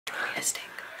Like a stick.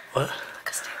 What? Like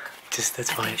a stick. Just,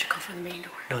 that's I fine. think you should go for the main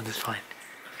door. No, that's fine.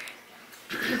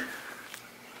 Okay.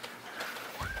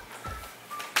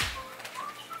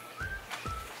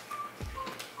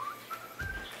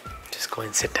 Just go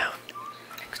and sit down.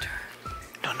 Next to her.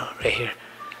 No, no, right here.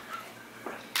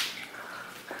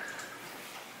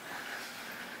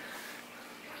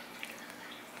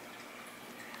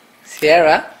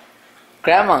 Sierra?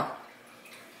 Grandma?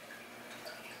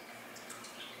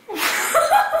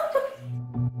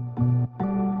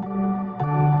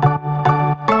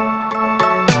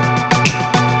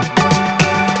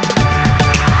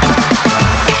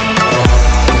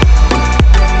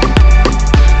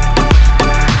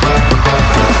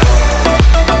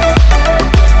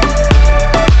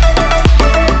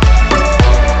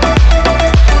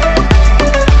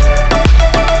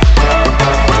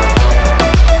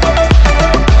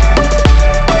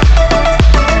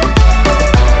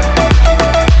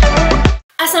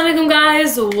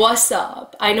 What's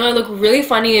up? I know I look really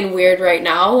funny and weird right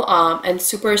now, and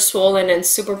super swollen and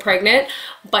super pregnant,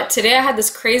 but today I had this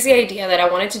crazy idea that I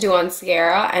wanted to do on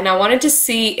Sierra, and I wanted to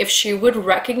see if she would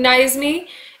recognize me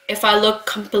if I look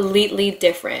completely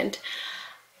different.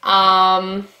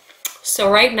 So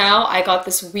right now I got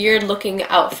this weird looking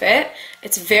outfit.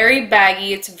 It's very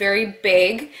baggy, it's very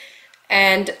big,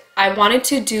 and I wanted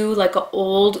to do like an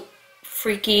old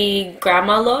freaky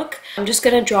grandma look. I'm just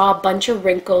gonna draw a bunch of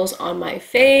wrinkles on my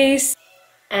face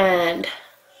and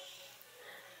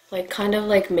like kind of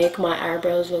like make my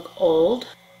eyebrows look old.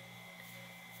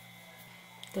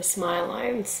 The smile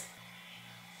lines.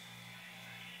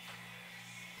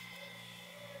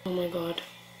 Oh my god.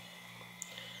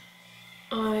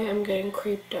 I am getting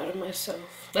creeped out of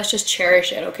myself. Let's just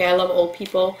cherish it, okay? I love old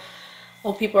people.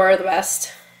 Old people are the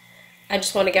best. I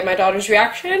just want to get my daughter's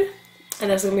reaction. And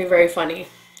that's gonna be very funny.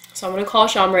 So I'm gonna call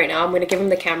Sham right now. I'm gonna give him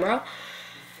the camera.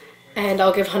 And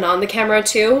I'll give Hanan the camera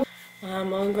too.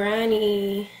 I'm on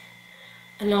granny.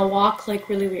 And I'll walk like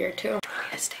really weird too.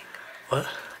 Like a stick. What?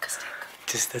 Like a stick.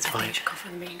 Just, that's I fine. think you should go for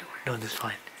the main door. No, that's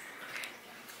fine.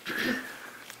 Okay.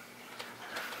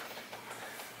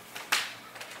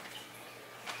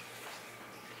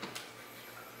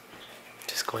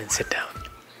 Just go and sit down.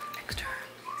 Next to her.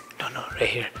 No, no, right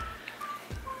here.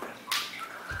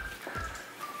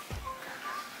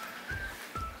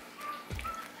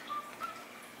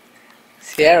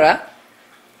 Sierra?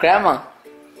 Grandma?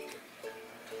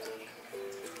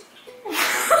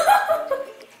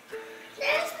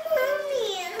 That's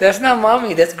mommy. That's not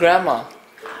mommy, that's grandma.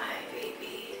 Hi,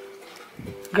 baby.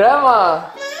 Grandma!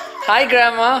 Hi,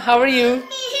 grandma, how are you?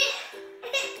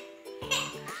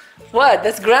 What?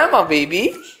 That's grandma,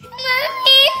 baby.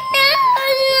 Mommy,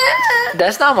 no.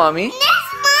 That's not mommy.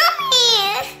 That's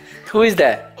mommy. Who is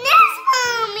that? That's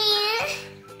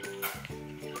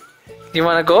mommy. You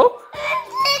wanna go?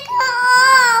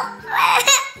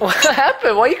 What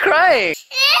happened? Why are you crying? This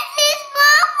is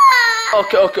Mama.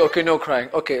 Okay, no crying.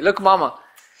 Okay, look, mama.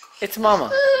 It's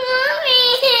mama. Mommy.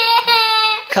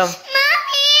 Come.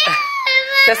 Mommy.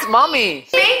 That's mommy.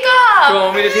 Makeup! You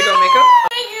want me to take out makeup?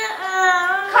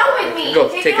 Come with me. Go,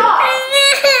 take it off.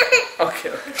 Mommy. Okay.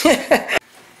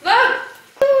 Look!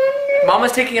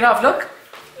 Mama's taking it off, look.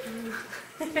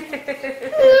 Take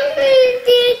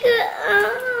it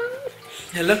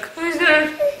off. Yeah, look. Who's there?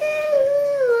 Look.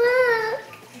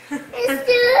 It's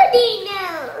dirty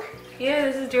now. Yeah,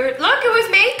 this is dirt. Look, it was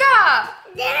makeup!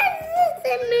 That's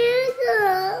the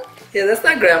makeup. Yeah, that's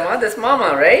not grandma, that's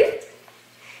mama, right?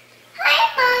 Hi,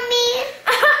 Mommy.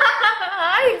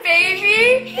 Hi,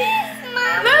 baby!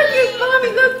 Mommy. Look, it's mommy.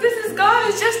 Look, this is gone.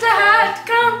 It's just a hat.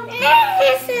 Come.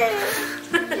 Listen.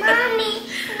 Mommy.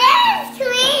 That's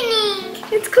cleaning.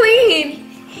 It's clean.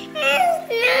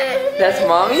 That's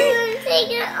mommy?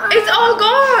 Take it off. It's all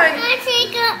gone.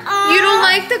 Take it off. You don't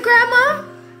like the grandma?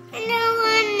 I don't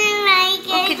want to like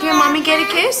it. Okay, can mommy get a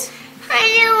kiss? I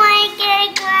don't like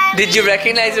it, Grammy. Did you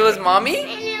recognize it was mommy? I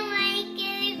don't like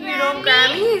it, Grammy. You don't,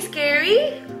 Grammy? It's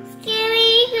scary?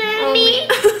 Scary, Grammy.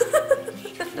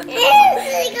 This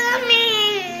is Grammy.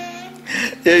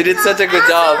 Yeah, you did such a good I'm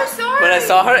job. so sorry. When I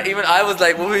saw her, even I was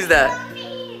like, who is that?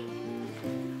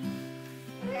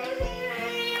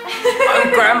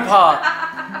 I'm grandpa.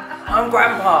 I'm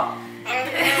grandpa.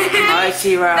 Hi,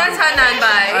 Shira. That's Hanan,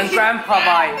 bye. I'm grandpa,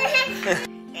 bye.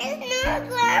 It's no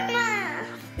grandma.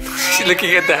 She's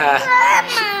looking at the hat.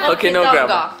 Grandma. Okay, no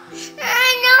grandma.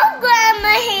 I know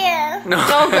grandma here. No.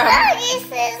 No, grandma. Look, it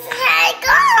says hat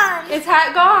gone. It's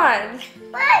hat gone.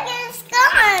 Look, it's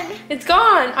gone. It's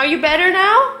gone. Are you better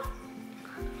now?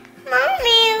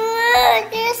 Mommy, look,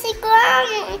 there's a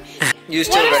grandma. You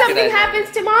still What if something recognize her.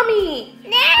 happens to mommy?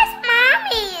 That's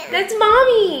mommy. That's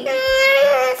mommy.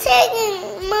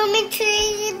 Taking mommy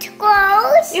change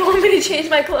clothes. You want me to change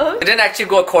my clothes? It didn't actually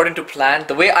go according to plan.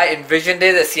 The way I envisioned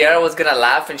it, that Sierra was gonna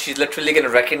laugh and she's literally gonna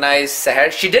recognize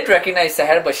Seher. She did recognize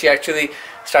Seher, but she actually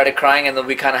started crying, and then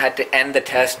we kind of had to end the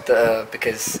test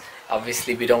because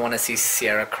obviously we don't want to see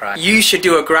Sierra cry. You should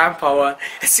do a grandpa one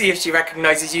and see if she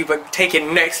recognizes you, but take it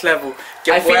next level.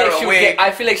 I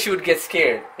feel like she would get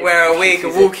scared. Wear a wig, a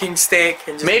walking stick,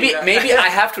 and just Maybe I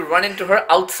have to run into her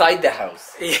outside the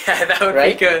house. Yeah, that would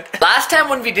Right? be good. Last time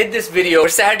when we did this video,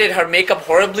 Seher did her makeup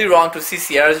horribly wrong to see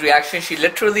Sierra's reaction. She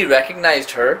literally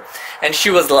recognized her and she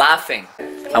was laughing.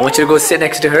 I want you to go sit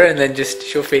next to her and then just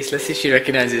show face. Let's see if she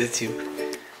recognizes it too.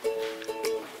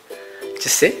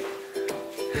 Just sit.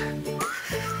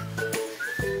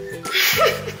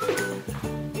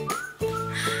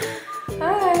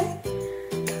 Hi.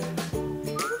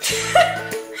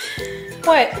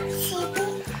 What?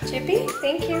 Chippy?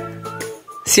 Thank you.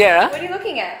 Sierra? What are you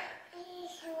looking at?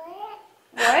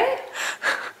 What?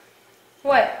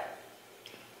 What?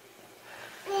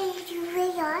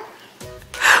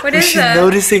 What is She's that?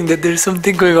 noticing that there's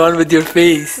something going on with your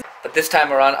face. But this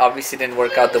time around obviously didn't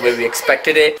work out the way we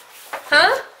expected it.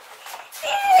 Huh?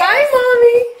 Hi,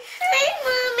 mommy.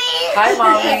 Hi,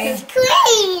 mommy. It's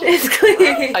clean. It's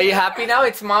clean. Are you happy now?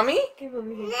 It's mommy? There's mommy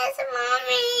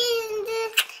in the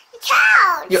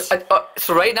couch.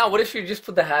 So right now, what if you just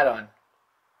put the hat on?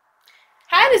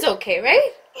 Hat is okay,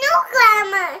 right? No,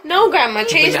 Grandma. No, Grandma.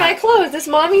 Change my clothes. This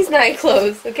mommy's night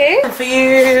clothes, okay? For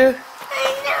you. I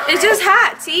know. It's just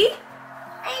hat, see?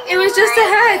 I It was just a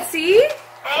hat, see?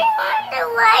 I want to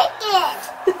like it.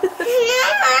 I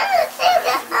want to take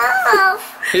it off.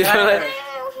 You know what?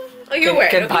 Oh, you wear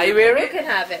it. Can okay? Pai wear You it? can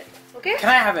have it, okay? Can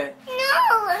I have it?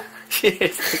 No.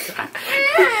 Yes.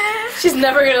 She's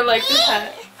never gonna like this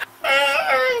hat.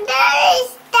 That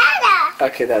is Dada.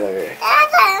 Okay, Dada wear it.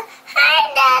 Dada. Hi,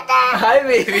 Dada. Hi,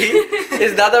 baby.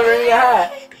 Is Dada wearing a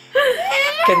hat?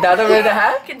 Can Dada wear the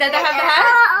hat? Can Dada have the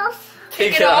hat? Off.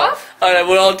 Take it off? Alright,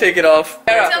 we'll all take it off.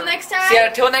 Until next time.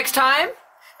 Sierra, till next time.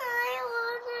 I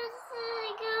want to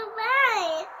say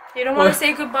goodbye. You don't want to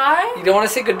say goodbye? You don't want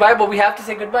to say goodbye, but we have to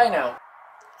say goodbye now.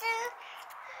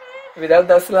 Without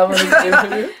the assalamu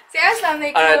alaikum. Say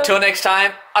assalamu alaikum. Alright, till next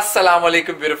time. Assalamu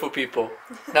alaikum, beautiful people.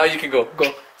 Now you can go.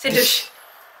 Go. Say dush.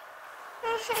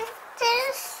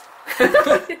 This.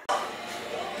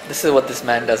 This is what this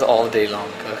man does all day long.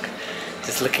 Look.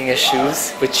 Just looking at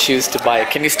shoes. Which shoes to buy.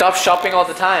 Can you stop shopping all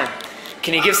the time?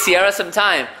 Can you give Sierra some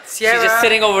time? Sierra. She's just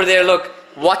sitting over there, look,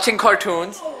 watching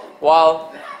cartoons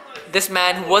while this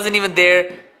man who wasn't even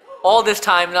there all this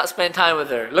time not spending time with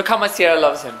her. Look how much Sierra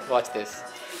loves him. Watch this.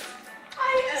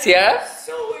 Sierra?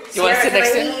 You want to sit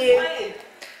next to him?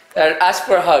 Ask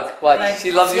for a hug. Watch.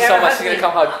 She loves you so much. She's going to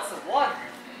come hug.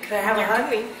 Can I have a hug?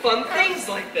 Fun things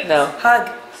like this. No. Hug.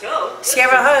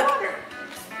 Sierra, hug.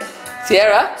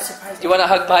 Sierra? You want to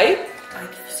hug Pai?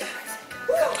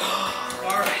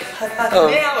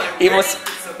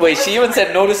 Wait, she even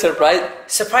said no to surprise.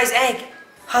 Surprise egg.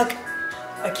 Hug.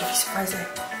 I give you surprise egg.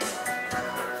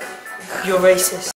 You're racist.